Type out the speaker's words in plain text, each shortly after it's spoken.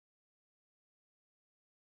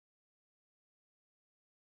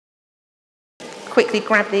quickly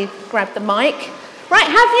grab the mic. Right,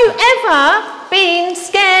 have you ever been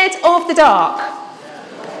scared of the dark?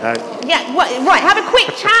 Yeah, right, have a quick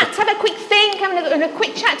chat, have a quick think, have a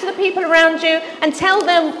quick chat to the people around you and tell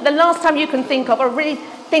them the last time you can think of, or really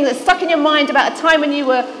thing that's stuck in your mind about a time when you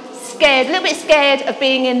were scared, a little bit scared of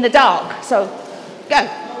being in the dark. So, go.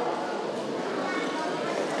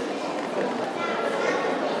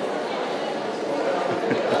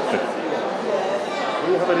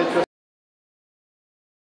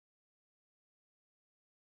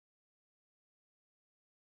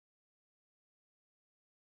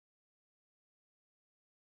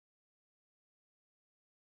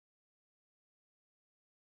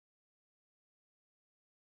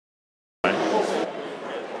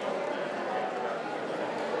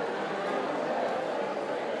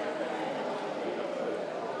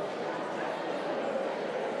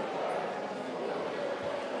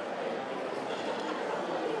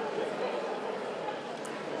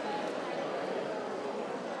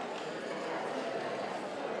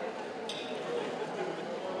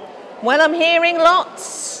 Well, I'm hearing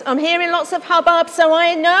lots of hubbub, so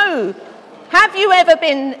I know. Have you ever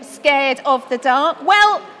been scared of the dark?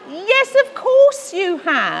 Well, yes, of course you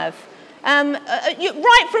have.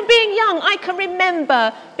 Right from being young, I can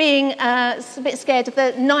remember being a bit scared of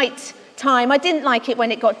the night time. I didn't like it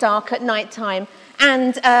when it got dark at night time.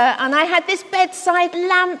 And I had this bedside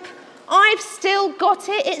lamp. I've still got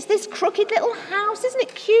it. It's this crooked little house. Isn't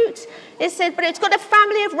it cute? It said, but it's got a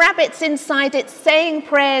family of rabbits inside it saying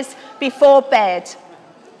prayers before bed.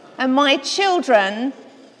 And my children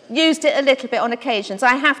used it a little bit on occasions,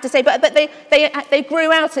 I have to say, but they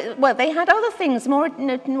grew out. Well, they had other things, more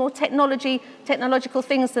technological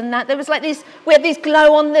things than that. There was like these, we had these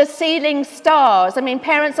glow on the ceiling stars. I mean,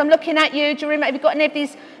 parents, I'm looking at you. Do you remember? Have you got any of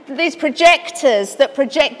these projectors that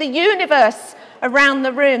project the universe around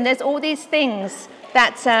the room? There's all these things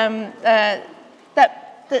that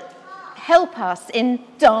help us in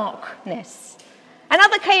darkness.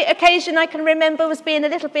 Another occasion I can remember was being a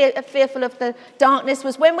little bit fearful of the darkness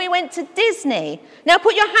was when we went to Disney. Now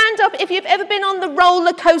put your hand up if you've ever been on the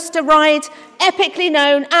roller coaster ride, epically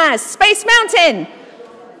known as Space Mountain.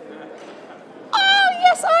 Oh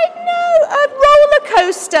yes, I know, a roller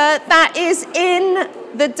coaster that is in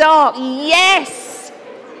the dark. Yes.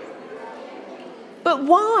 But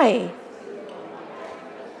why?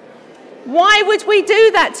 Why would we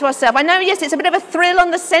do that to ourselves? I know, yes, it's a bit of a thrill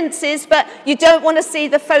on the senses, but you don't want to see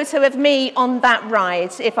the photo of me on that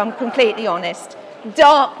ride, if I'm completely honest.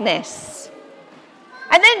 Darkness.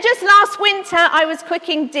 And then just last winter, I was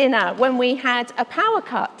cooking dinner when we had a power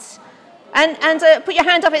cut. And put your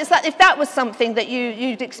hand up if that was something that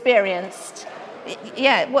you'd experienced.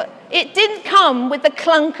 Yeah, well, it didn't come with the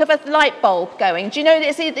clunk of a light bulb going. Do you know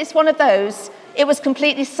it's one of those? It was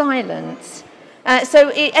completely silent. So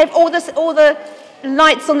all the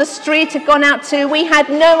lights on the street had gone out too. We had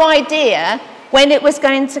no idea when it was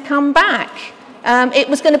going to come back. It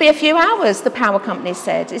was going to be a few hours, the power company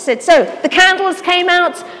said. It said, so the candles came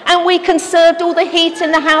out and we conserved all the heat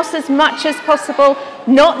in the house as much as possible,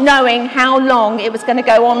 not knowing how long it was going to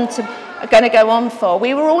go on for.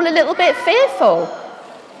 We were all a little bit fearful.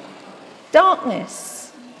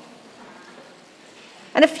 Darkness.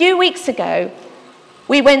 And a few weeks ago,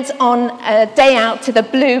 we went on a day out to the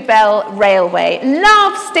Bluebell Railway.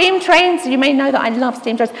 Love steam trains. You may know that I love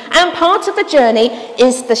steam trains. And part of the journey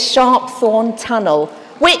is the Sharpthorne Tunnel,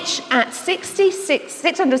 which at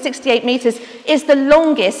 668 metres is the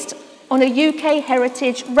longest on a UK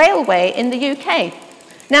heritage railway in the UK.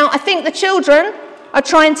 Now, I think the children are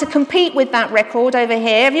trying to compete with that record over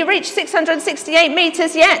here. Have you reached 668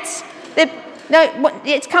 metres yet? No,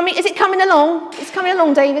 it's coming. Is it coming along? It's coming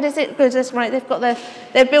along, David. Is it good? That's right.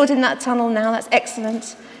 They're building that tunnel now. That's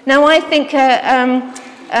excellent. Now I think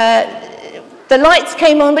the lights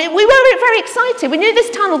came on, but we were very excited. We knew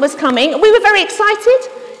this tunnel was coming. We were very excited.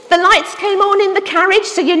 The lights came on in the carriage,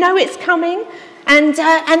 so you know it's coming. And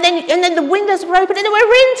then the windows were open, and then we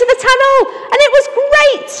were into the tunnel, and it was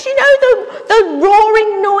great. You know, the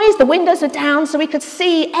roaring noise. The windows were down, so we could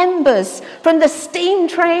see embers from the steam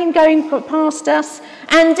train going past us,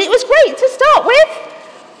 and it was great to start with.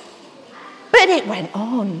 But it went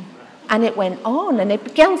on, and it went on, and it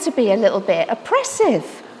began to be a little bit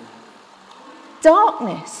oppressive.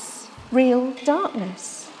 Darkness, real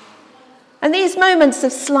darkness. And these moments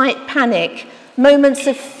of slight panic, moments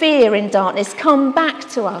of fear in darkness come back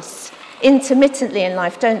to us intermittently in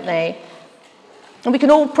life, don't they? And we can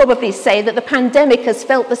all probably say that the pandemic has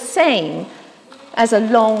felt the same as a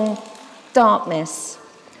long darkness.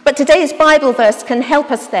 But But today's Bible verse can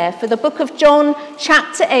help us there, for the book of John,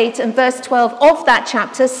 chapter 8 and verse 12 of that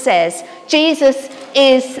chapter says, Jesus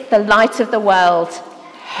is the light of the world.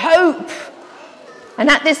 Hope. And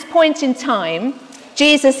at this point in time,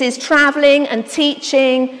 Jesus is traveling and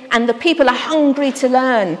teaching, and the people are hungry to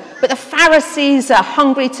learn, but the Pharisees are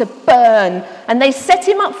hungry to burn. And they set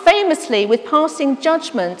him up famously with passing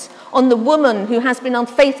judgment on the woman who has been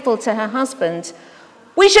unfaithful to her husband.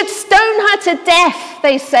 We should stone her to death,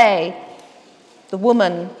 they say. The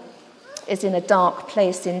woman is in a dark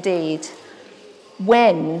place indeed.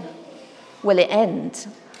 When will it end?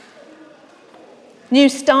 New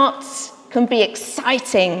starts can be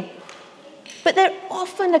exciting, but they're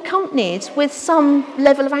often accompanied with some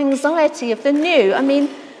level of anxiety of the new. I mean,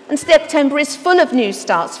 and September is full of new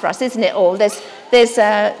starts for us, isn't it all?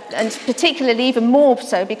 And particularly even more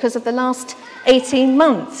so because of the last 18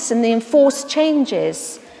 months and the enforced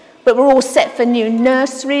changes. But we're all set for new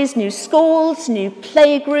nurseries, new schools, new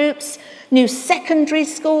playgroups, new secondary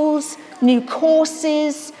schools, new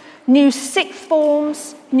courses, new sixth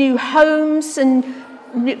forms, new homes, and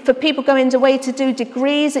for people going away to do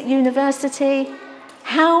degrees at university.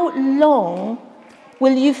 How long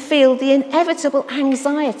will you feel the inevitable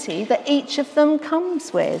anxiety that each of them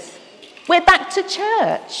comes with? We're back to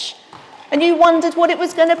church, and you wondered what it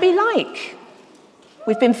was going to be like.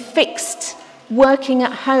 We've been fixed working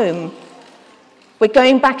at home. We're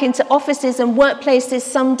going back into offices and workplaces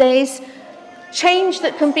some days. Change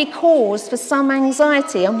that can be cause for some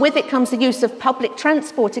anxiety, and with it comes the use of public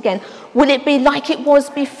transport again. Will it be like it was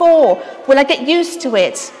before? Will I get used to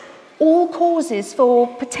it? All causes for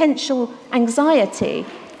potential anxiety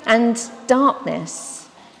and darkness.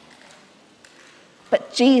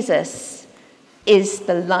 But Jesus is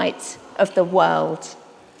the light of the world.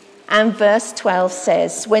 And verse 12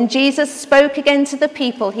 says, when Jesus spoke again to the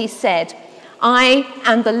people, he said, I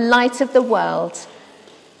am the light of the world.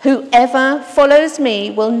 Whoever follows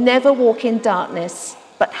me will never walk in darkness,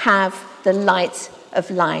 but have the light of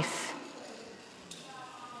life.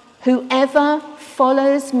 Whoever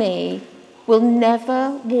follows me will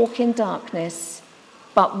never walk in darkness,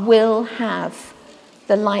 but will have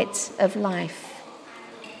the light of life.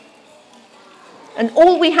 And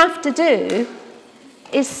all we have to do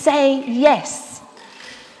is say yes.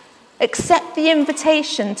 Accept the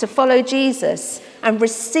invitation to follow Jesus and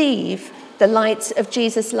receive the light of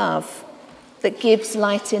Jesus' love that gives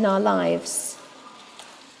light in our lives.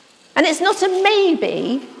 And it's not a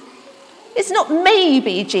maybe. It's not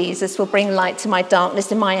maybe Jesus will bring light to my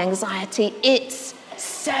darkness and my anxiety. It's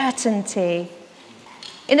certainty.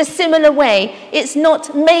 In a similar way, it's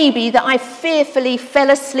not maybe that I fearfully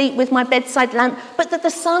fell asleep with my bedside lamp, but that the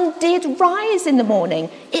sun did rise in the morning.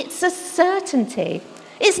 It's a certainty.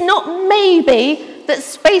 It's not maybe that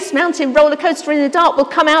Space Mountain roller coaster in the dark will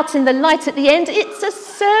come out in the light at the end. It's a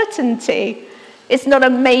certainty. It's not a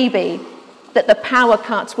maybe that the power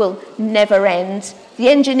cut will never end. The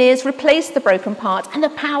engineers replaced the broken part and the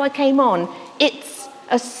power came on. It's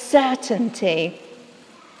a certainty.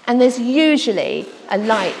 And there's usually a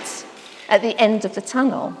light at the end of the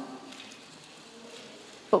tunnel.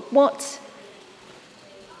 But what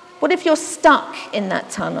if you're stuck in that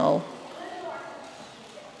tunnel?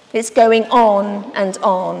 It's going on and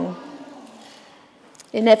on.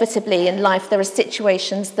 Inevitably in life there are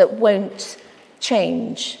situations that won't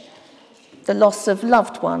change. The loss of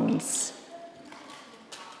loved ones,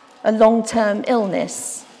 a long-term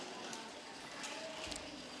illness.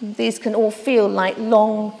 These can all feel like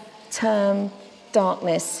long-term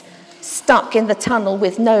darkness, stuck in the tunnel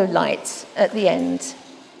with no light at the end.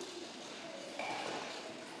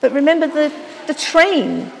 But remember, the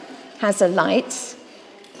train has a light.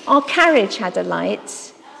 Our carriage had a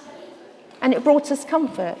light, and it brought us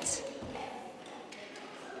comfort.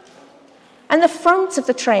 And the front of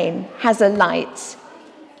the train has a light,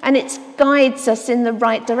 and it guides us in the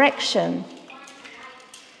right direction.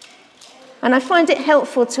 And I find it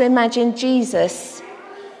helpful to imagine Jesus,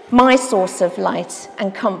 my source of light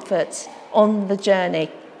and comfort on the journey.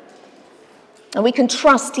 And we can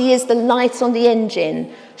trust he is the light on the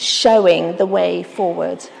engine, showing the way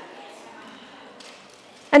forward.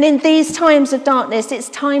 And in these times of darkness, it's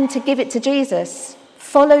time to give it to Jesus.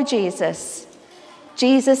 Follow Jesus.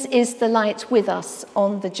 Jesus is the light with us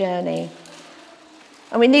on the journey.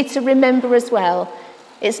 And we need to remember as well,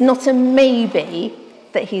 it's not a maybe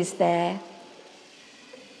that he's there.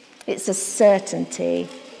 It's a certainty.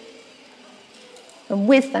 And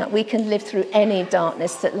with that, we can live through any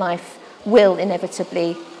darkness that life will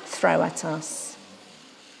inevitably throw at us.